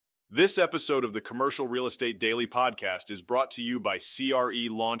This episode of the Commercial Real Estate Daily Podcast is brought to you by CRE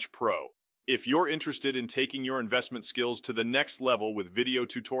Launch Pro. If you're interested in taking your investment skills to the next level with video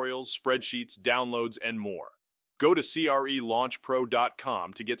tutorials, spreadsheets, downloads, and more, go to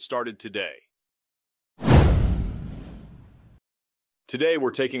crelaunchpro.com to get started today. Today,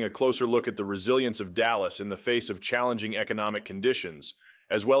 we're taking a closer look at the resilience of Dallas in the face of challenging economic conditions,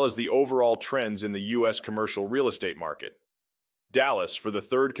 as well as the overall trends in the U.S. commercial real estate market. Dallas, for the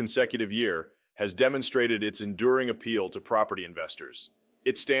third consecutive year, has demonstrated its enduring appeal to property investors.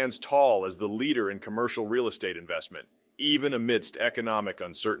 It stands tall as the leader in commercial real estate investment, even amidst economic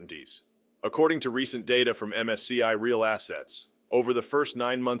uncertainties. According to recent data from MSCI Real Assets, over the first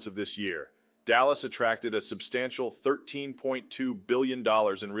 9 months of this year, Dallas attracted a substantial $13.2 billion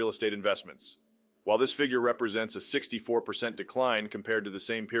in real estate investments. While this figure represents a 64% decline compared to the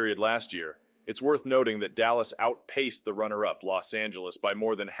same period last year, it's worth noting that Dallas outpaced the runner-up, Los Angeles, by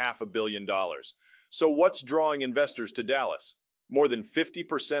more than $500 million. So what's drawing investors to Dallas? More than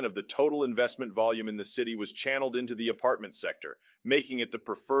 50% of the total investment volume in the city was channeled into the apartment sector, making it the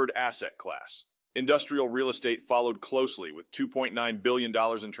preferred asset class. Industrial real estate followed closely with $2.9 billion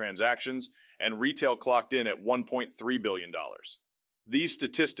in transactions, and retail clocked in at $1.3 billion. These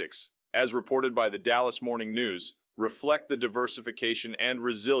statistics, as reported by the Dallas Morning News, reflect the diversification and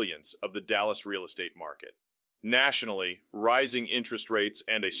resilience of the Dallas real estate market. Nationally, rising interest rates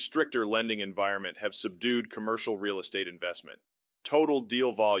and a stricter lending environment have subdued commercial real estate investment. Total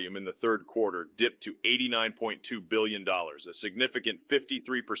deal volume in the third quarter dipped to $89.2 billion, a significant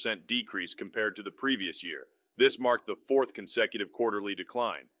 53% decrease compared to the previous year. This marked the fourth consecutive quarterly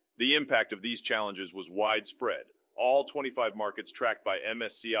decline. The impact of these challenges was widespread. All 25 markets tracked by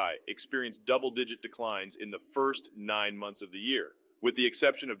MSCI experienced double-digit declines in the first 9 months of the year. With the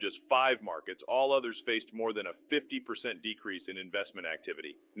exception of just 5 markets, all others faced more than a 50% decrease in investment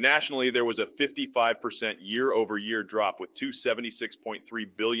activity. Nationally, there was a 55% year-over-year drop, with $276.3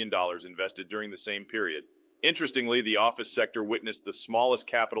 billion invested during the same period. Interestingly, the office sector witnessed the smallest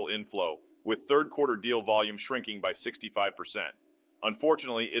capital inflow, with third-quarter deal volume shrinking by 65%.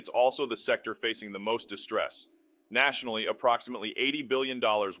 Unfortunately, it's also the sector facing the most distress. Nationally, approximately $80 billion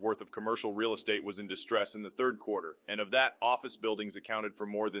worth of commercial real estate was in distress in the third quarter, and of that, office buildings accounted for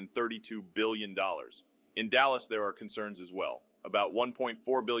more than $32 billion. In Dallas, there are concerns as well. About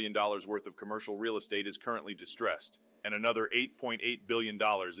 $1.4 billion worth of commercial real estate is currently distressed, and another $8.8 billion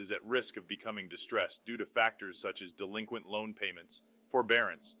is at risk of becoming distressed due to factors such as delinquent loan payments,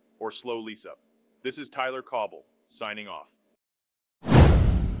 forbearance, or slow lease-up. This is Tyler Cauble, signing off.